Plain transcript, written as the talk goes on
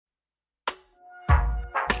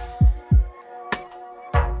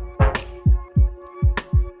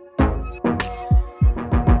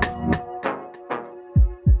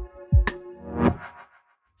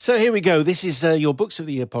So here we go. This is your Books of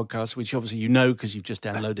the Year podcast, which obviously you know because you've just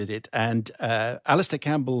downloaded it. And Alastair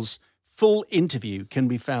Campbell's full interview can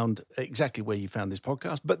be found exactly where you found this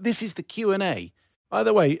podcast. But this is the Q&A. By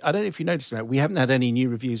the way, I don't know if you noticed, Matt, we haven't had any new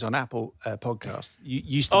reviews on Apple Podcasts. You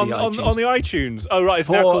used to be iTunes. On the iTunes. Oh, right. It's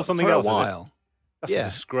now called something else. For a while. That's a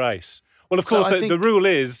disgrace. Well, of course, the rule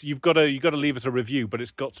is you've got to leave us a review, but it's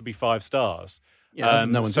got to be 5 stars. Yeah,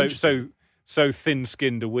 no one's interested. So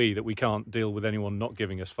thin-skinned are we that we can't deal with anyone not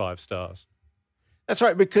giving us 5 stars. That's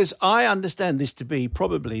right, because I understand this to be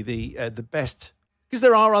probably the best, because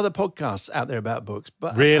there are other podcasts out there about books,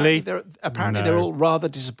 but really, apparently they're all rather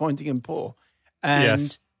disappointing and poor,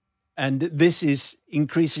 and this is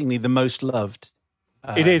increasingly the most loved.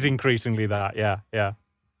 It is increasingly that, yeah.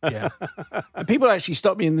 And people actually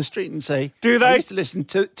stop me in the street and say, "Do they?" I used to listen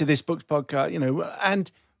to this books podcast,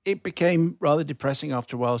 and it became rather depressing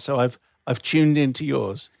after a while, so I've tuned into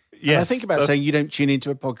yours. Yes, and I think about saying you don't tune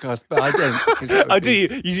into a podcast, but I don't. Because that would do you?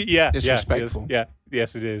 Disrespectful.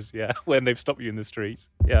 Yes, it is. Yeah, when they've stopped you in the street.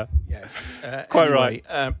 Yeah. Quite anyway,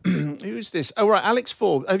 right. Who's this? Oh, right, Alex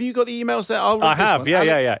Forbes. Have you got the emails there? I have.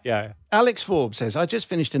 Yeah. Alex Forbes says, I just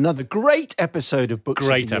finished another great episode of Books of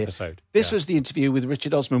the Year. Great episode. This was the interview with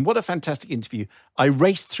Richard Osman. What a fantastic interview. I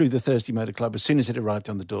raced through the Thursday Motor Club as soon as it arrived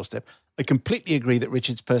on the doorstep. I completely agree that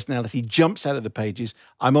Richard's personality jumps out of the pages.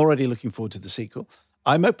 I'm already looking forward to the sequel.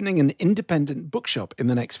 I'm opening an independent bookshop in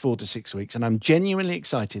the next 4 to 6 weeks, and I'm genuinely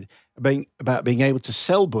excited about being able to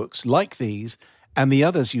sell books like these and the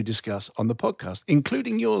others you discuss on the podcast,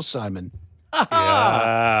 including yours, Simon.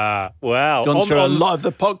 Yeah, wow. Gone through a lot of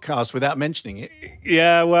the podcast without mentioning it.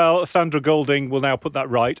 Yeah, well, Sandra Golding will now put that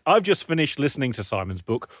right. I've just finished listening to Simon's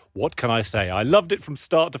book. What can I say? I loved it from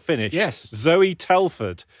start to finish. Yes. Zoe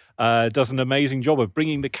Telford does an amazing job of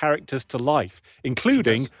bringing the characters to life,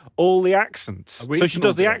 including all the accents. So she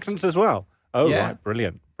does the accents as well. Oh, yeah.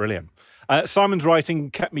 Right. Brilliant. Simon's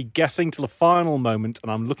writing kept me guessing till the final moment,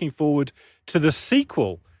 and I'm looking forward to the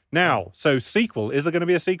sequel. Now, so sequel. Is there going to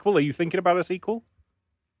be a sequel? Are you thinking about a sequel?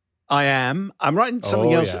 I am. I'm writing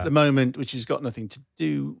something else at the moment, which has got nothing to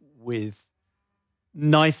do with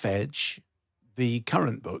Knife Edge, the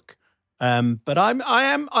current book. But I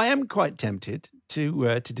am quite tempted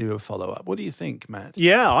to do a follow-up. What do you think, Matt?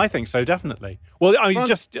 Yeah, I think so, definitely. Well,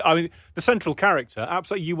 the central character,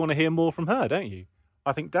 absolutely, you want to hear more from her, don't you?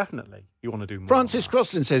 I think definitely you want to do more. Francis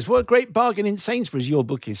Crossland says, what a great bargain in Sainsbury's your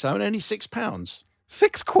book is, Simon. Only £6.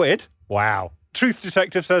 £6? Wow. Truth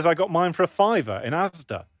Detective says I got mine for £5 in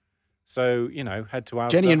Asda. So, head to Asda.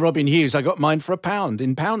 Jenny and Robin Hughes, I got mine for £1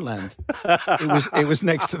 in Poundland. It was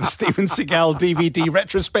next to the Steven Seagal DVD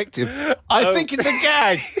retrospective. I think it's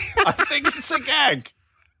a gag.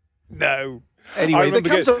 No. Anyway, there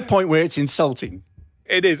comes a point where it's insulting.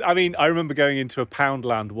 It is. I mean, I remember going into a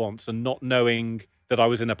Poundland once and not knowing that I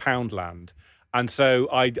was in a Poundland. And so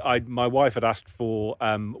my wife had asked for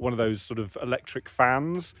one of those sort of electric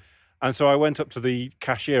fans. And so I went up to the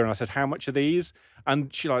cashier and I said, how much are these?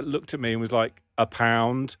 And she looked at me and was like,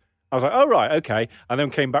 £1. I was like, oh, right, okay. And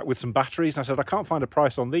then came back with some batteries. And I said, I can't find a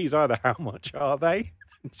price on these either. How much are they?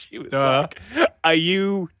 And she was like, are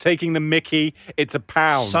you taking the mickey? It's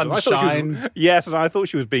 £1. Sunshine. Yes, and I thought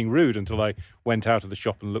she was being rude until I went out of the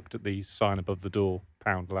shop and looked at the sign above the door,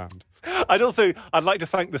 Poundland. I'd like to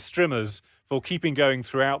thank the Strimmers for keeping going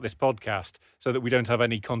throughout this podcast so that we don't have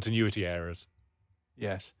any continuity errors.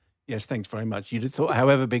 Yes, thanks very much. You'd have thought,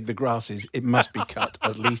 however big the grass is, it must be cut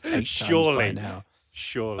at least 8 times by now.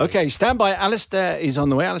 Surely. Okay, stand by. Alastair is on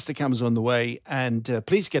the way. Alastair Campbell's on the way. And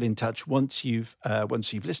please get in touch once you've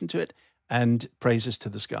listened to it and praise us to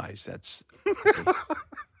the skies. That's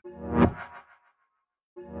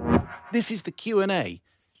This is the Q&A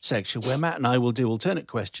section where Matt and I will do alternate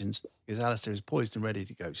questions because Alastair is poised and ready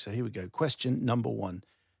to go. So here we go. Question number 1.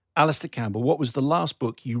 Alastair Campbell, what was the last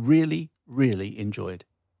book you really, really enjoyed?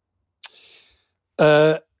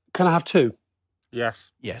 Can I have 2?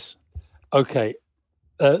 Yes. Okay.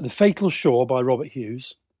 The Fatal Shore by Robert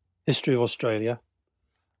Hughes, History of Australia.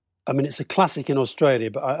 I mean, it's a classic in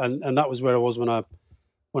Australia, but and that was where I was when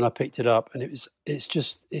I picked it up, and it's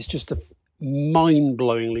just a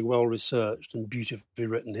mind-blowingly well-researched and beautifully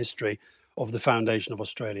written history of the foundation of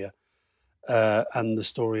Australia, and the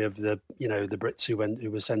story of the Brits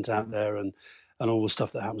who were sent out there and all the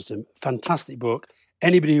stuff that happens to them. Fantastic book.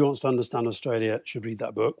 Anybody who wants to understand Australia should read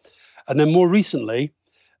that book. And then more recently,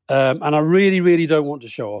 and I really, really don't want to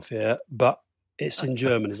show off here, but it's in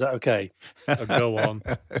German. Is that okay? Go on.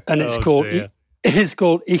 And it's called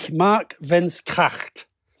Ich mag, wenn's kracht.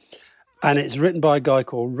 And it's written by a guy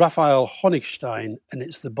called Raphael Honigstein, and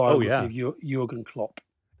it's the biography of Jürgen Klopp.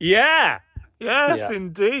 Yeah. Yes, Yeah.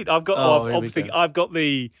 indeed. I've got here we obviously go. I've got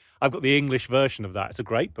the English version of that. It's a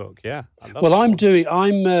great book. Yeah. I love Well, that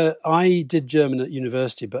one. I did German at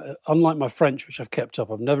university, but unlike my French, which I've kept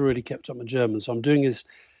up, I've never really kept up my German. So I'm doing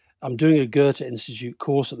a Goethe Institute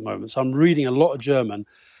course at the moment. So I'm reading a lot of German,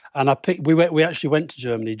 and we actually went to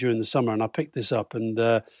Germany during the summer, and I picked this up.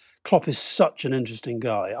 And Klopp is such an interesting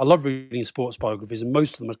guy. I love reading sports biographies, and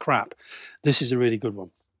most of them are crap. This is a really good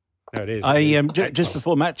one. No, it is. I just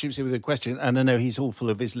before Matt chips in with a question, and I know he's all full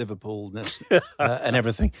of his Liverpoolness and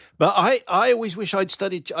everything, but I always wish I'd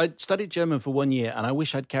studied German for 1 year, and I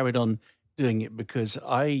wish I'd carried on doing it because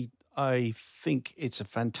I think it's a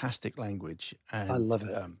fantastic language. And, I love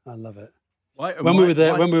it. I love it. When we were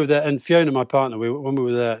there, and Fiona, my partner, when we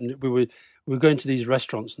were there, and we were going to these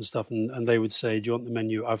restaurants and stuff, and they would say, "Do you want the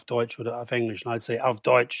menu auf Deutsch or auf English?" And I'd say auf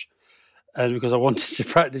Deutsch. And because I wanted to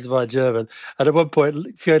practice my German. And at one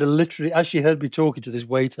point, Fiona literally, as she heard me talking to this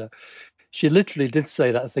waiter, she literally did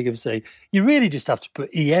say that thing of saying, "You really just have to put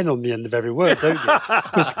en on the end of every word, don't you?"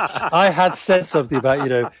 Because I had said something about,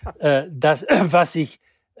 das, was ich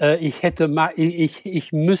hätte,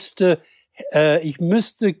 ich müsste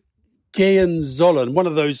gehen sollen. One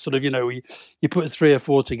of those sort of, you put 3 or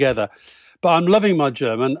 4 together. But I'm loving my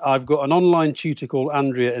German. I've got an online tutor called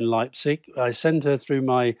Andrea in Leipzig. I send her through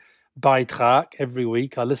my Beitrag every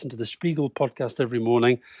week. I listen to the Spiegel podcast every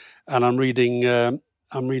morning, and I'm reading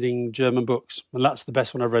German books, and that's the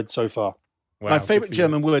best one I've read so far. Wow, my favourite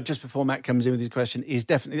German word, just before Matt comes in with his question, is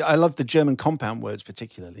definitely, I love the German compound words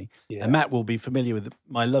particularly. Yeah. And Matt will be familiar with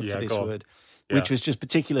my love for this word, which was just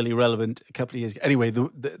particularly relevant a couple of years ago. Anyway,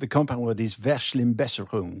 the compound word is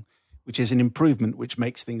Verschlimmbesserung, which is an improvement which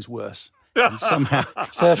makes things worse. And somehow,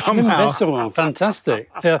 Verschlimmbesserung, fantastic.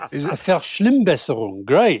 Verschlimmbesserung,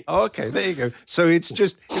 great. Okay, there you go. So it's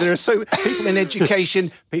just, there are so people in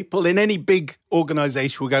education, people in any big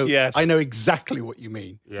organisation will go, yes. I know exactly what you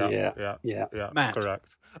mean. Yeah. Matt. Correct.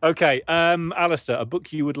 Okay, Alastair, a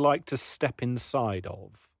book you would like to step inside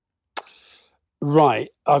of? Right,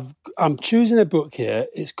 I'm choosing a book here.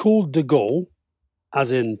 It's called De Gaulle,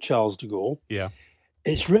 as in Charles de Gaulle. Yeah.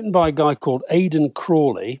 It's written by a guy called Aidan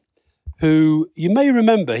Crawley, who you may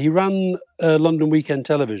remember, he ran London Weekend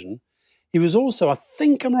Television. He was also, I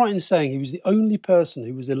think I'm right in saying, he was the only person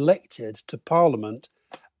who was elected to Parliament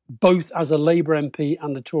both as a Labour MP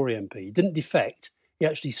and a Tory MP. He didn't defect. He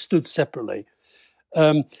actually stood separately.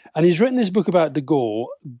 And he's written this book about de Gaulle.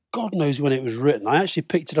 God knows when it was written. I actually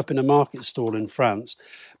picked it up in a market stall in France.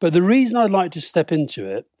 But the reason I'd like to step into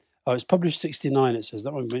it, it's published 69, it says.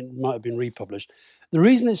 That one might have been republished. The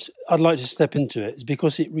reason I'd like to step into it is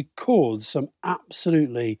because it records some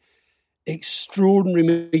absolutely extraordinary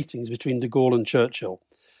meetings between de Gaulle and Churchill.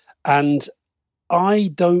 And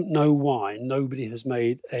I don't know why nobody has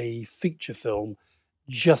made a feature film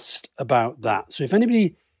just about that. So if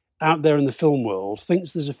anybody out there in the film world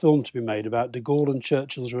thinks there's a film to be made about de Gaulle and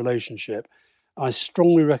Churchill's relationship, I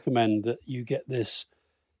strongly recommend that you get this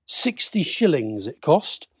 60 shillings it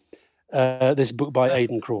cost, this book by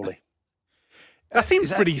Aidan Crawley. That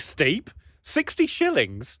seems pretty steep. 60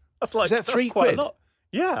 shillings? That's like that's £3 quite a lot.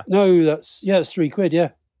 Yeah. No, it's £3, yeah.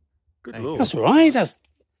 Good Lord. That's all right.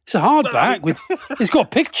 It's a hardback with. It's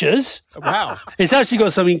got pictures. Wow. It's actually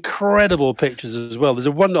got some incredible pictures as well. There's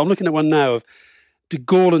I'm looking at one now of de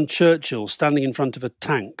Gaulle and Churchill standing in front of a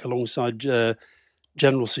tank alongside General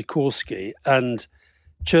Sikorsky, and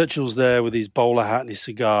Churchill's there with his bowler hat and his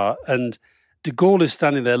cigar, and de Gaulle is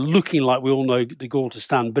standing there looking like we all know de Gaulle to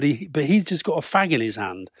stand, but he's just got a fag in his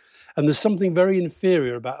hand. And there's something very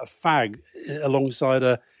inferior about a fag alongside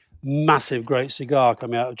a massive, great cigar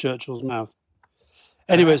coming out of Churchill's mouth.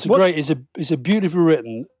 Anyway, it's a beautifully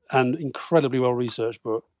written and incredibly well-researched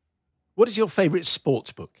book. What is your favourite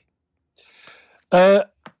sports book?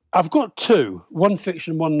 I've got 2, one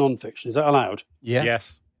fiction, one non-fiction. Is that allowed? Yeah.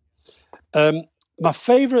 Yes. My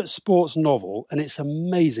favourite sports novel, and it's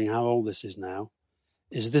amazing how old this is now,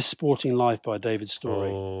 is This Sporting Life by David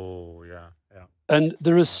Storey. Oh, yeah. And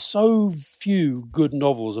there are so few good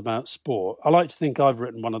novels about sport. I like to think I've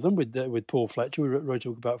written one of them with Paul Fletcher. We wrote a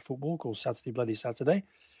book about football called Saturday Bloody Saturday.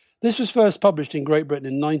 This was first published in Great Britain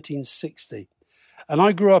in 1960. And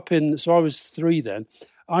I grew up I was 3 then.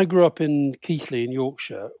 I grew up in Keighley in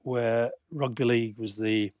Yorkshire, where rugby league was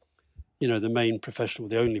the only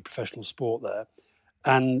professional sport there.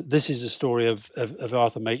 And this is a story of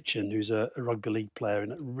Arthur Machin, who's a rugby league player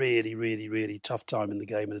in a really, really, really tough time in the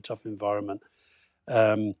game, in a tough environment.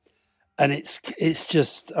 And it's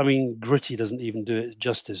just, I mean, gritty doesn't even do it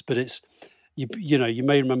justice, but it's, you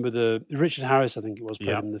may remember the Richard Harris, I think it was,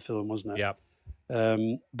 played in the film, wasn't it? Yeah.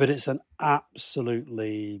 But it's an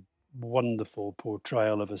absolutely wonderful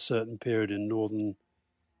portrayal of a certain period in northern.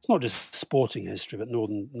 It's not just sporting history, but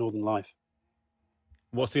northern life.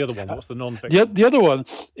 What's the other one? What's the non-fiction? The other one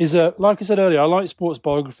is, like I said earlier, I like sports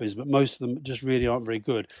biographies, but most of them just really aren't very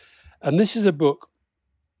good. And this is a book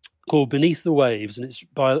called Beneath the Waves, and it's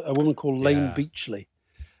by a woman called Lane Beachley.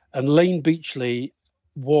 And Lane Beachley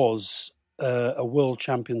was a world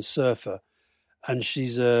champion surfer, and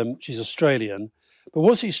she's Australian. But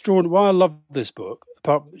what's extraordinary, why I love this book,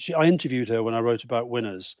 I interviewed her when I wrote about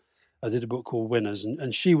Winners. I did a book called Winners,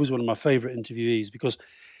 and she was one of my favourite interviewees because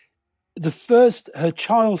her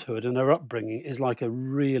childhood and her upbringing is like a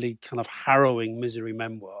really kind of harrowing misery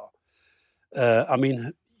memoir. I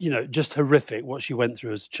mean, just horrific what she went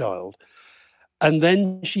through as a child. And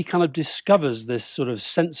then she kind of discovers this sort of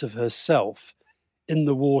sense of herself in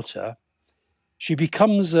the water. She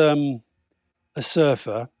becomes a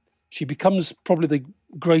surfer. She becomes probably the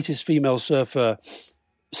greatest female surfer,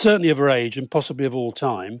 certainly of her age and possibly of all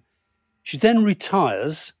time. She then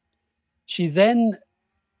retires. She then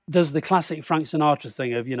does the classic Frank Sinatra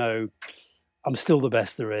thing of, I'm still the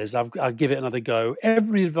best there is. I'll give it another go.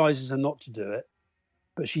 Everybody advises her not to do it,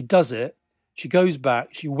 but she does it. She goes back.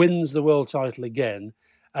 She wins the world title again.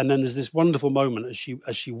 And then there's this wonderful moment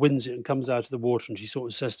as she wins it and comes out of the water, and she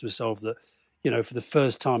sort of says to herself that, for the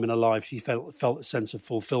first time in her life, she felt a sense of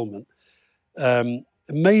fulfillment.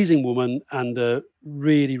 Amazing woman, and a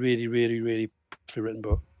really, really, really, really beautifully written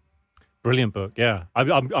book. Brilliant book, yeah.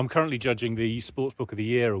 I'm currently judging the Sports Book of the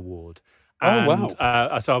Year award. And,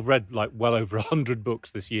 wow. So I've read well over 100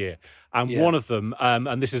 books this year. And one of them,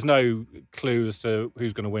 and this is no clue as to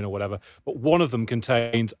who's going to win or whatever, but one of them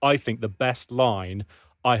contains, I think, the best line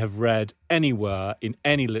I have read anywhere in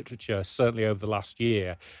any literature, certainly over the last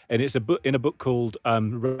year. And it's in a book called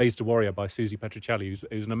Raised a Warrior by Susie Petricelli,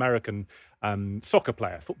 who's an American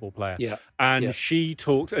football player. Yeah. And she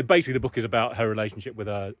talks, basically the book is about her relationship with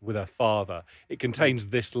her father. It contains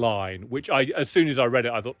this line, which as soon as I read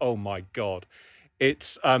it, I thought, oh my God.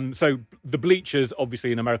 It's so the bleachers,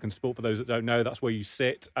 obviously in American sport, for those that don't know, that's where you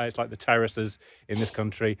sit. It's like the terraces in this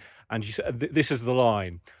country. And she said, this is the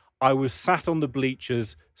line. I was sat on the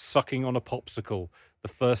bleachers sucking on a popsicle the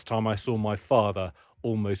first time I saw my father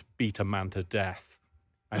almost beat a man to death.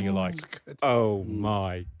 And you're like, oh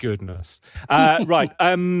my goodness. Right.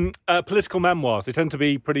 Political memoirs. They tend to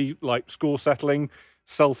be pretty score settling,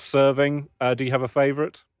 self-serving. Do you have a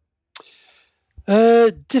favourite?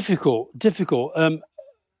 Difficult. I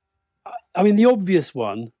mean, the obvious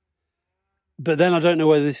one, but then I don't know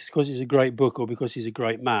whether this is because it's a great book or because he's a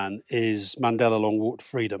great man, is Mandela Long Walk to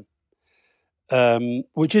Freedom,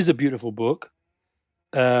 which is a beautiful book.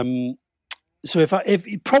 So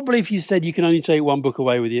if you said you can only take one book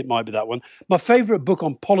away with you, it might be that one. My favourite book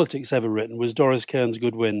on politics ever written was Doris Kearns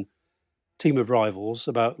Goodwin, Team of Rivals,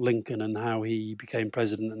 about Lincoln and how he became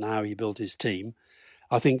president and how he built his team.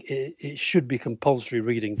 I think it should be compulsory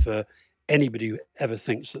reading for anybody who ever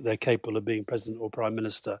thinks that they're capable of being president or prime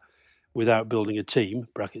minister without building a team,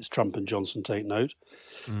 brackets Trump and Johnson take note.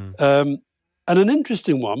 And an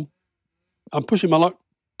interesting one, I'm pushing my luck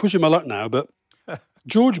now, but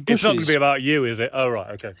George Bush's... It's not going to be about you, is it? Oh,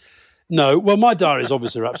 right, okay. No, well, my diaries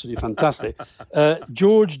obviously are absolutely fantastic.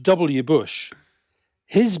 George W. Bush,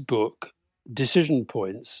 his book, Decision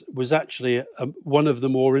Points, was actually one of the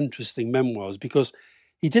more interesting memoirs because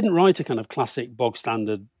he didn't write a kind of classic bog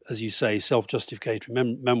standard, as you say,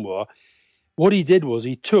 self-justificatory memoir. What he did was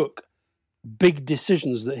he took big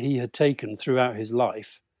decisions that he had taken throughout his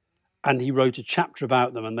life and he wrote a chapter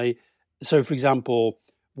about them. And so for example,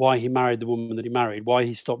 why he married the woman that he married, why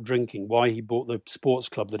he stopped drinking, why he bought the sports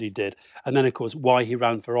club that he did. And then of course, why he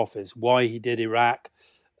ran for office, why he did Iraq.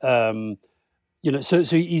 So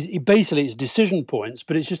he basically it's decision points,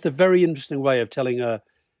 but it's just a very interesting way of telling a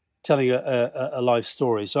life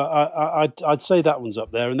story. So I'd say that one's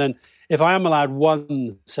up there. And then if I am allowed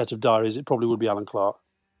one set of diaries, it probably would be Alan Clark.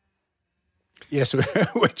 Yes,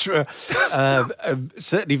 which were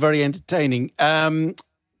certainly very entertaining.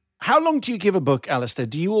 How long do you give a book, Alastair?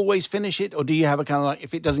 Do you always finish it, or do you have a kind of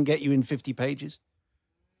if it doesn't get you in 50 pages?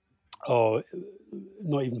 Oh,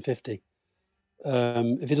 not even 50.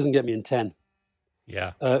 If it doesn't get me in 10.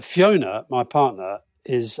 Yeah. Fiona, my partner,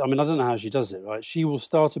 I don't know how she does it, right? She will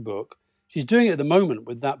start a book. She's doing it at the moment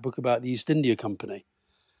with that book about the East India Company.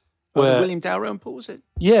 William Dalrymple, was it?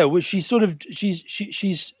 Yeah, well, she sort of says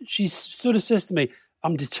to me,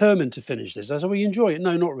 I'm determined to finish this. I said, well, you enjoy it?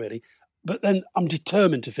 No, not really. But then I'm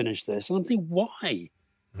determined to finish this. And I'm thinking, why?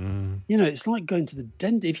 It's like going to the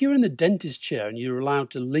dentist. If you're in the dentist chair and you're allowed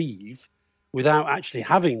to leave without actually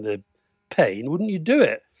having the pain, wouldn't you do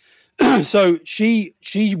it? So she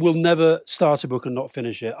will never start a book and not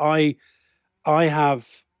finish it. I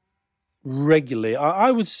have regularly.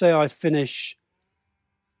 I would say I finish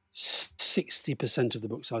 60% of the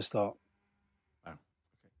books I start. Wow.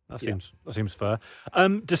 That seems fair.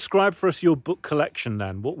 Describe for us your book collection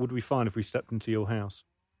then. What would we find if we stepped into your house?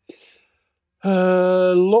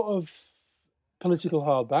 A lot of political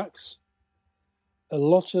hardbacks, a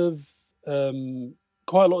lot of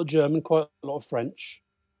quite a lot of German, quite a lot of French,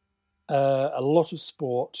 a lot of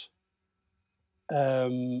sport,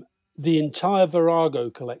 the entire Virago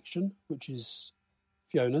collection, which is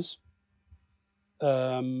Fiona's,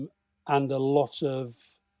 and a lot of.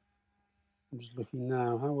 I'm just looking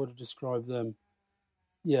now. How would I describe them?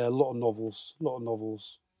 Yeah, a lot of novels.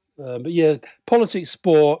 But yeah, politics,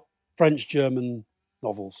 sport, French, German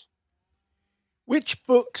novels. Which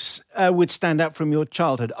books would stand out from your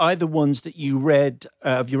childhood? Either ones that you read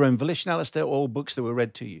of your own volition, Alastair, or books that were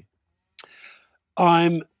read to you?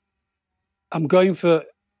 I'm going for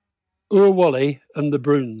Urwally and the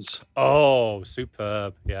Bruins. Oh,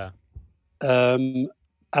 superb! Yeah.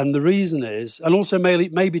 And the reason is, and also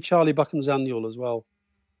maybe Charlie Buchan's Annual as well,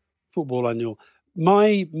 football annual.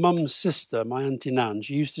 My mum's sister, my Auntie Nan,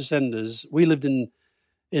 she used to send us. We lived in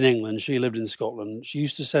England. She lived in Scotland. She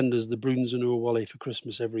used to send us the Bruins and Urwally for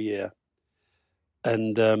Christmas every year,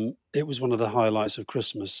 and it was one of the highlights of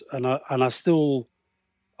Christmas. And I still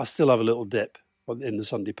have a little dip in the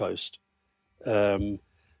Sunday Post.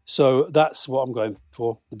 So that's what I'm going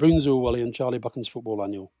for: the Bruins, Urwally, and Charlie Buchan's football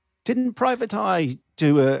annual. Didn't Private Eye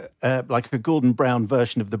do a Gordon Brown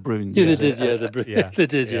version of the Bruins? Yeah, they did. Yeah, they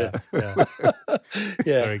did. Yeah. Yeah.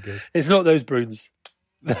 Very good. It's not those Bruins.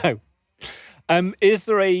 No. Is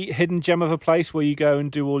there a hidden gem of a place where you go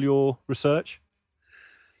and do all your research?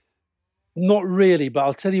 Not really, but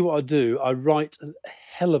I'll tell you what I do. I write a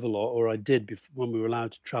hell of a lot, or I did when we were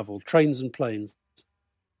allowed to travel. Trains and planes.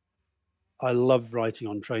 I love writing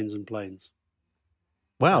on trains and planes.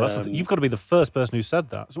 Wow, you've got to be the first person who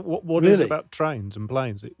said that. So what really? Is it about trains and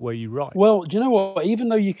planes where you write? Well, do you know what? Even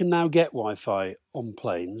though you can now get Wi-Fi on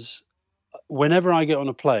planes, whenever I get on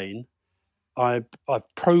a plane, I've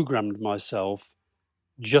programmed myself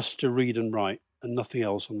just to read and write and nothing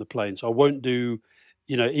else on the plane. So I won't do,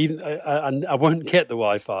 and I won't get the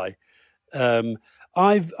Wi-Fi.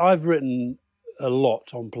 I've written a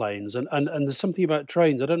lot on planes, and there's something about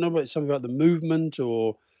trains. I don't know whether it's something about the movement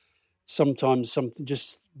or sometimes something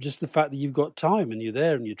just the fact that you've got time and you're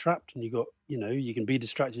there and you're trapped and you can be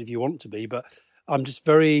distracted if you want to be. But I'm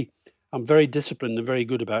very disciplined and very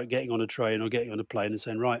good about getting on a train or getting on a plane and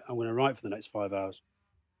saying, right, I'm going to write for the next 5 hours.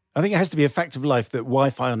 I think it has to be a fact of life that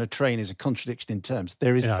Wi-Fi on a train is a contradiction in terms.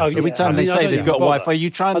 There is every time they say they've got Wi-Fi, you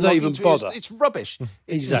try and I don't even bother. It's rubbish.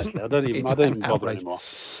 Exactly. I don't even bother anymore.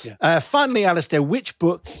 Yeah. Finally, Alastair, which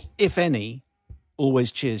book, if any,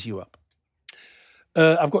 always cheers you up?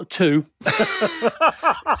 I've got two.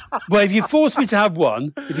 Well, if you force me to have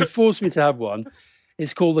one,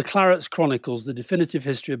 it's called The Clarets Chronicles: The Definitive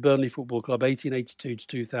History of Burnley Football Club, 1882 to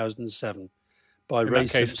 2007, by Ray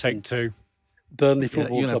Simpson. Take two. Burnley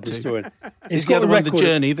Football Club historian. It's got a record. The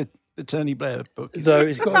Journey, the Tony Blair book. So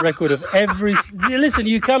it's got a record of every. Listen,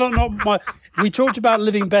 you cannot not. We talked about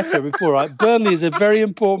living better before, right? Burnley is a very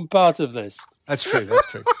important part of this. That's true.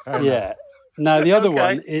 Yeah. Now the other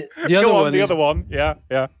one. The other one.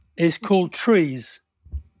 Yeah. Is called Trees,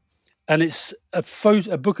 and it's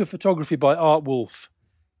a book of photography by Art Wolfe.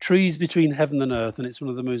 Trees Between Heaven and Earth, and it's one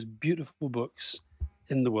of the most beautiful books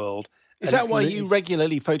in the world. Is that why you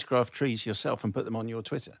regularly photograph trees yourself and put them on your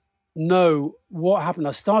Twitter? No. What happened,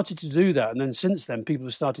 I started to do that, and then since then, people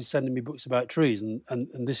have started sending me books about trees,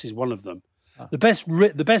 and this is one of them. Oh. The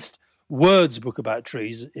best words book about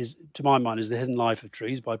trees is, to my mind, is The Hidden Life of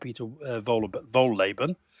Trees by Peter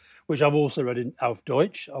Wohlleben, which I've also read in Auf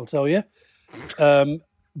Deutsch, I'll tell you.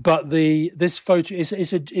 But this photo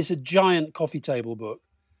is a giant coffee table book,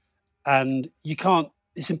 and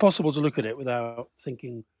it's impossible to look at it without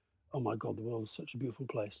thinking, oh my God, the world is such a beautiful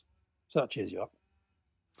place. So that cheers you up.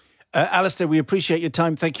 Alastair, we appreciate your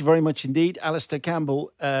time. Thank you very much indeed. Alastair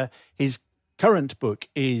Campbell, his current book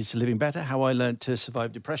is Living Better, How I Learned to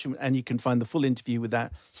Survive Depression. And you can find the full interview with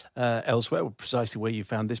that elsewhere, precisely where you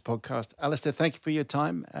found this podcast. Alastair, thank you for your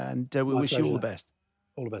time, and we wish you all the best.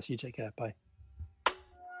 All the best. You take care. Bye.